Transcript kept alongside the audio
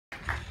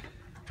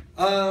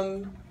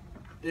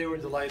They were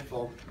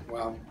delightful.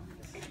 Wow.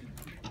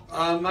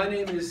 My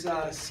name is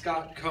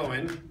Scott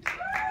Cohen,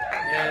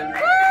 and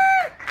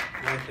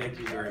well, thank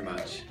you very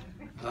much.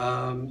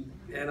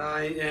 And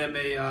I am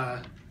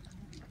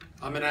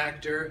I'm an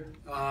actor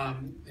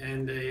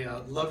and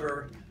a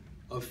lover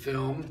of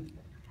film,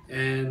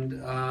 and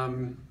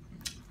a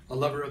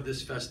lover of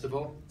this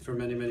festival for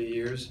many, many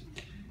years,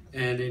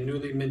 and a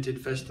newly minted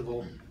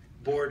festival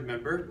board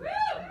member,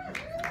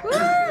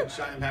 which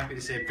I am happy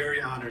to say, very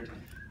honored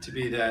to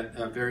be that,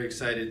 very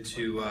excited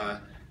to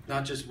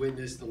not just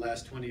witness the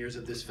last 20 years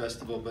of this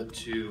festival, but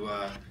to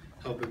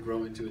help it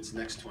grow into its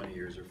next 20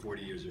 years, or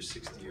 40 years, or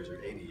 60 years,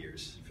 or 80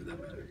 years, for that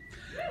matter.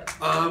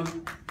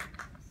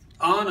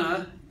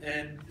 Anna,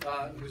 and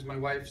who's my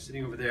wife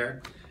sitting over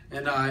there,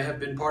 and I have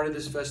been part of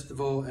this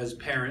festival as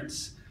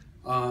parents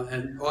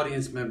and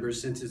audience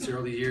members since its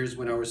early years,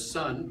 when our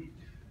son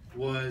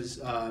was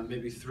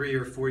maybe 3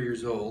 or 4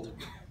 years old.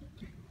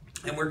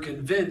 And we're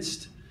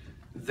convinced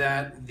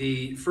that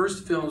the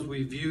first films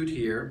we viewed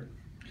here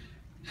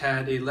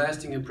had a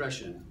lasting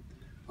impression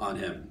on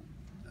him.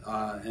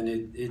 And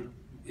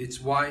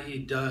it's why he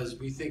does,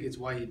 we think it's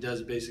why he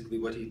does basically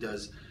what he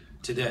does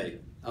today.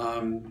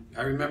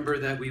 I remember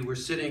that we were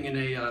sitting in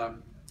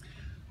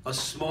a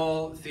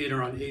small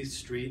theater on 8th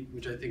Street,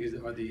 which I think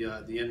are the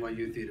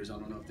NYU theaters. I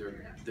don't know if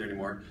they're there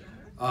anymore.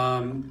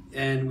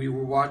 And we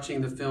were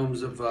watching the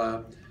films of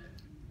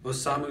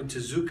Osamu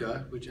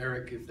Tezuka, which,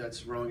 Eric, if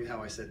that's wrong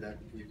how I said that,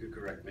 you could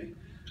correct me.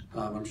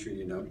 I'm sure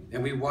you know.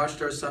 And we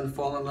watched our son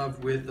fall in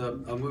love with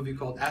a movie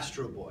called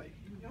Astro Boy.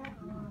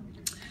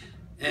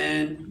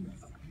 And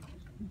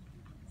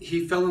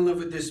he fell in love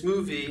with this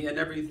movie and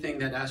everything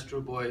that Astro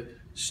Boy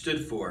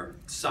stood for: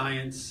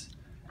 science,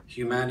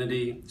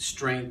 humanity,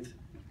 strength,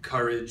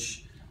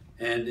 courage,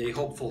 and a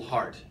hopeful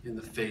heart in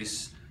the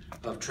face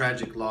of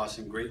tragic loss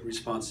and great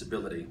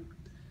responsibility,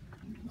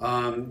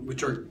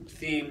 which are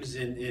themes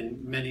in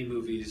many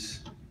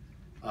movies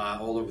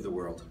all over the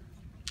world.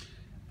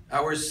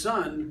 Our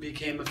son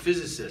became a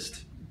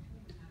physicist,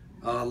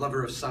 a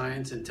lover of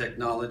science and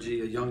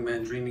technology, a young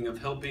man dreaming of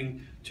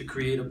helping to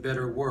create a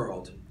better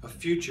world, a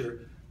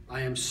future,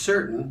 I am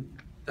certain,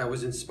 that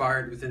was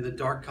inspired within the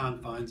dark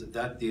confines of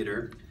that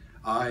theater,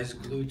 eyes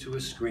glued to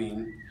a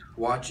screen,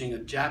 watching a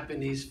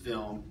Japanese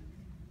film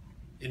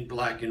in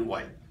black and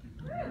white.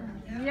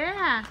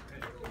 Yeah.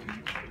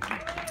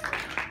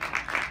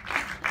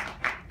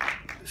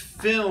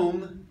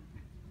 Film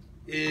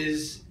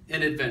is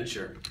an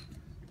adventure,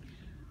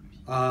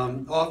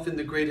 often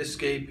the great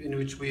escape in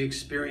which we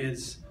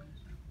experience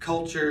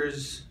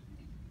cultures,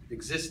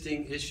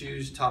 existing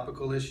issues,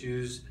 topical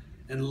issues,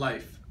 and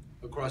life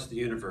across the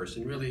universe,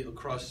 and really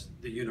across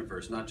the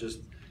universe, not just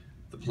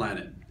the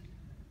planet.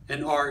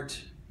 An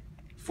art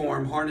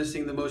form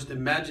harnessing the most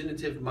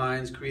imaginative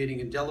minds, creating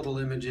indelible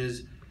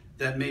images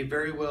that may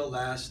very well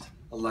last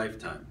a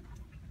lifetime.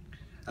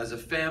 As a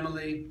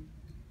family,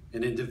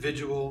 an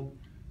individual,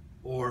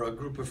 or a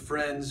group of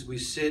friends, we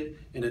sit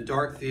in a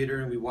dark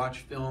theater and we watch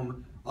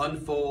film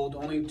unfold,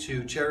 only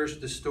to cherish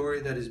the story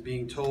that is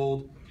being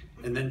told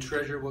and then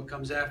treasure what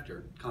comes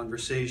after: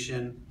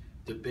 conversation,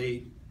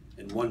 debate,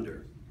 and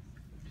wonder.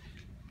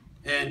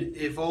 And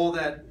if all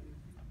that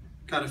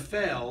kind of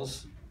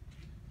fails,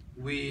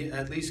 we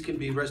at least can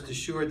be rest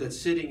assured that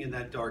sitting in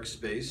that dark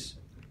space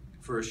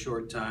for a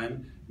short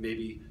time,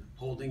 maybe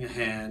holding a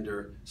hand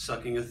or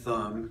sucking a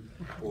thumb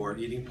or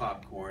eating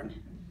popcorn,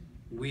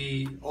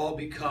 we all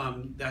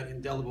become that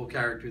indelible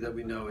character that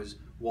we know as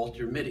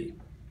Walter Mitty,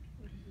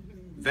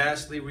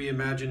 vastly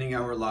reimagining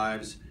our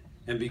lives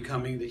and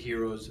becoming the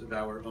heroes of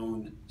our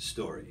own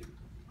story.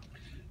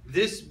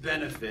 This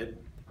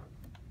benefit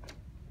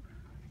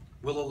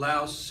will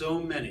allow so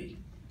many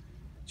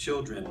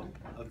children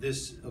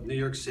of New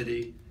York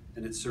City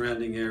and its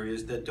surrounding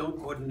areas that don't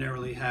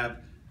ordinarily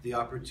have the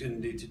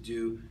opportunity to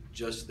do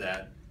just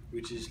that,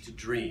 which is to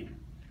dream.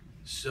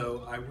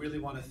 So I really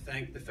want to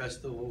thank the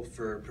festival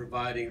for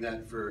providing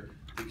that for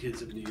the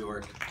kids of New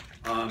York.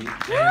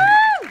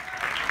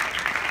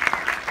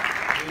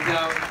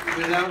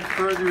 Without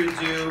further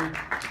ado,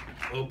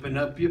 open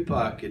up your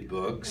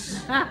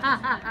pocketbooks.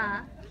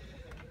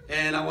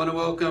 And I want to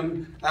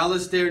welcome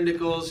Alistair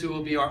Nichols, who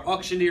will be our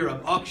auctioneer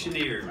of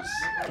auctioneers.